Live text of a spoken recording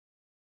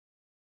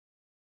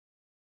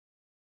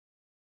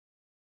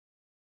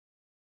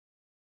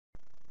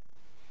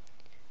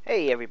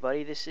Hey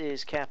everybody, this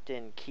is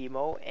Captain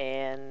Chemo,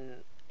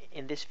 and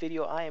in this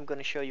video I am going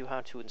to show you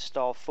how to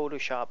install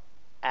Photoshop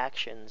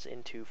actions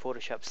into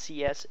Photoshop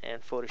CS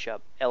and Photoshop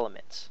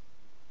Elements.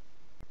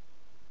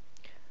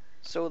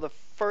 So the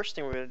first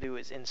thing we're going to do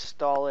is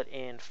install it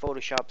in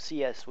Photoshop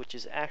CS, which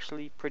is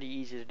actually pretty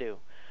easy to do.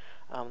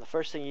 The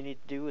first thing you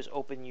need to do is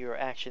open your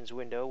Actions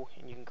window,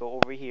 and you can go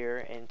over here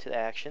into the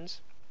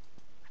Actions,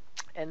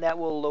 and that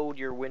will load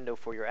your window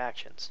for your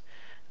actions.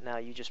 Now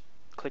you just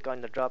click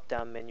on the drop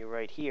down menu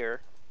right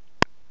here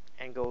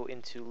and go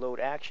into Load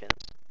Actions,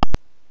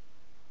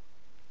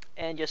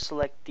 and just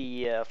select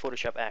the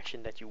Photoshop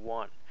action that you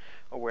want,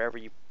 or wherever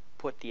you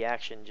put the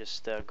action.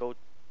 Just go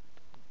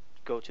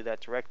to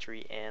that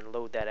directory and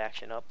load that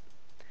action up.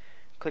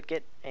 Click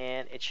it,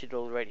 and it should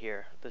load right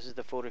here. This is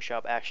the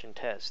Photoshop action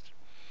test.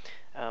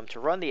 To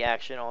run the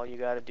action, all you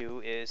got to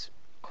do is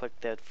click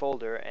that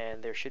folder,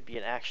 and there should be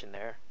an action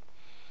there.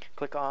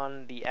 Click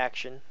on the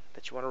action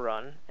that you want to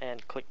run,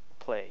 and click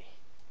play.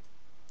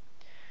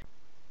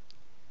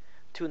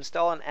 To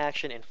install an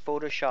action in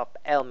Photoshop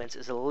Elements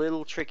is a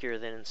little trickier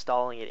than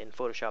installing it in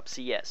Photoshop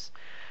CS.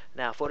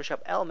 Now, Photoshop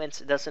Elements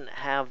doesn't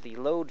have the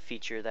load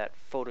feature that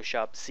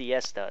Photoshop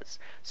CS does.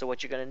 So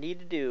what you're going to need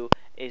to do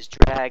is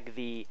drag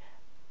the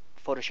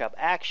Photoshop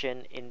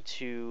action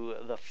into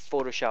the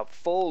Photoshop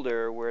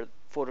folder where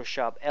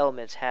Photoshop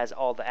Elements has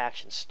all the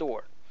actions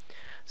stored.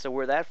 So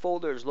where that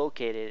folder is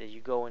located, you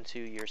go into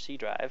your C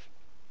drive.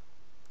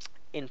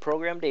 In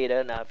program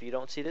data, now if you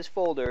don't see this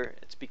folder,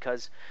 it's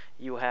because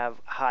you have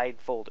hide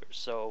folders.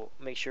 So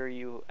make sure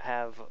you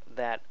have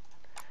that,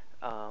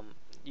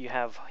 you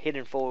have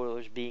hidden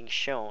folders being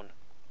shown.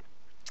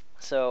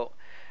 So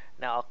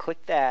now I'll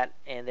click that,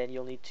 and then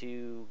you'll need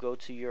to go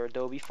to your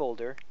Adobe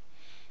folder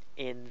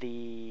in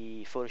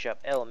the Photoshop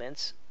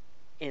Elements,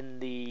 in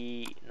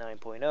the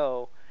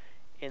 9.0,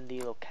 in the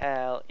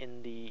locale,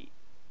 in the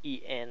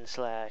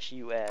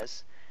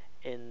en/us,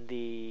 in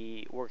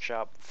the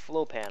workshop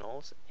flow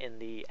panels, in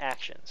the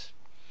actions.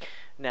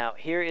 Now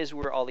here is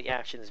where all the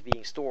action is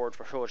being stored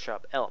for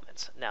Photoshop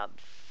Elements. Now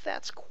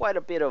that's quite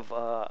a bit of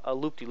a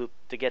loop-de-loop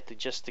to get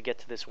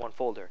to this one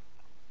folder.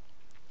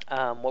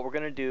 What we're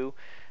going to do,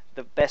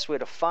 the best way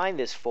to find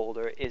this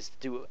folder is to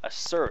do a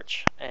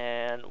search,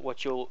 and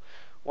what you'll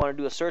want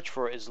to do a search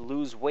for is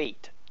lose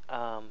weight.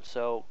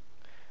 So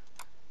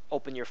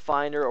open your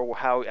Finder or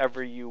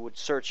however you would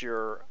search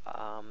your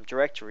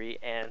directory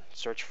and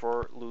search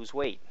for lose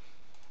weight.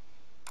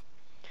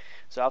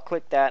 So I'll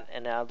click that,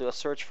 and I'll do a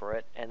search for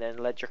it, and then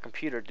let your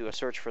computer do a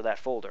search for that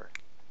folder.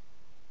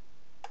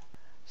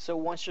 So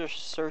once your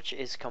search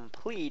is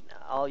complete,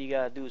 all you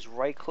gotta do is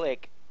right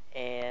click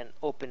and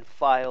open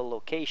File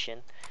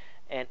Location,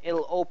 and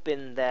it'll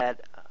open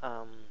that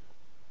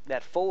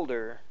that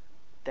folder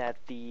that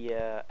the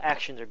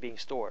actions are being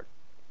stored.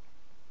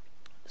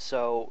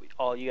 So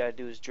all you gotta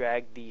do is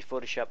drag the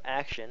Photoshop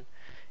action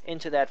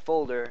into that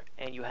folder,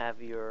 and you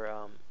have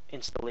your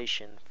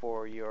installation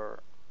for your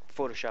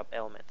Photoshop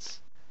Elements.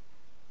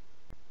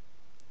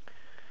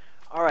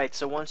 Alright,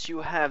 so once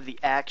you have the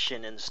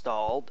action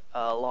installed,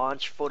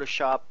 launch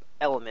Photoshop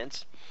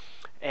Elements,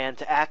 and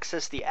to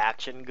access the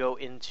action, go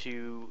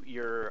into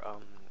your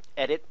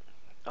Edit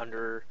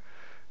under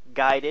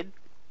Guided,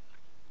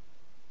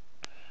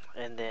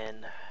 and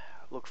then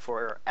look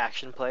for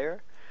Action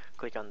Player,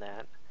 click on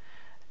that,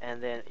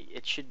 and then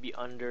it should be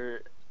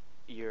under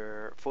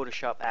your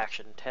Photoshop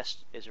action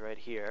test is right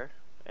here,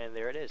 and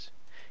there it is.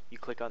 You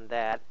click on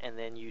that, and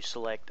then you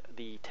select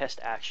the test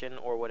action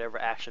or whatever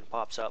action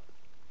pops up,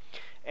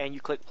 and you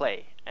click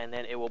play, and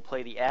then it will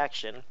play the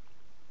action,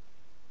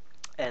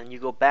 and you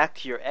go back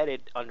to your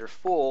edit under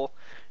full.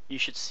 You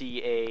should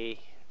see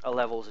a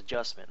levels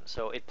adjustment.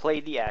 So it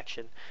played the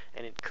action,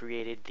 and it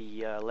created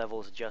the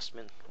levels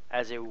adjustment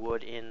as it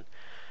would in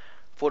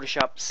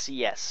Photoshop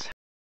CS.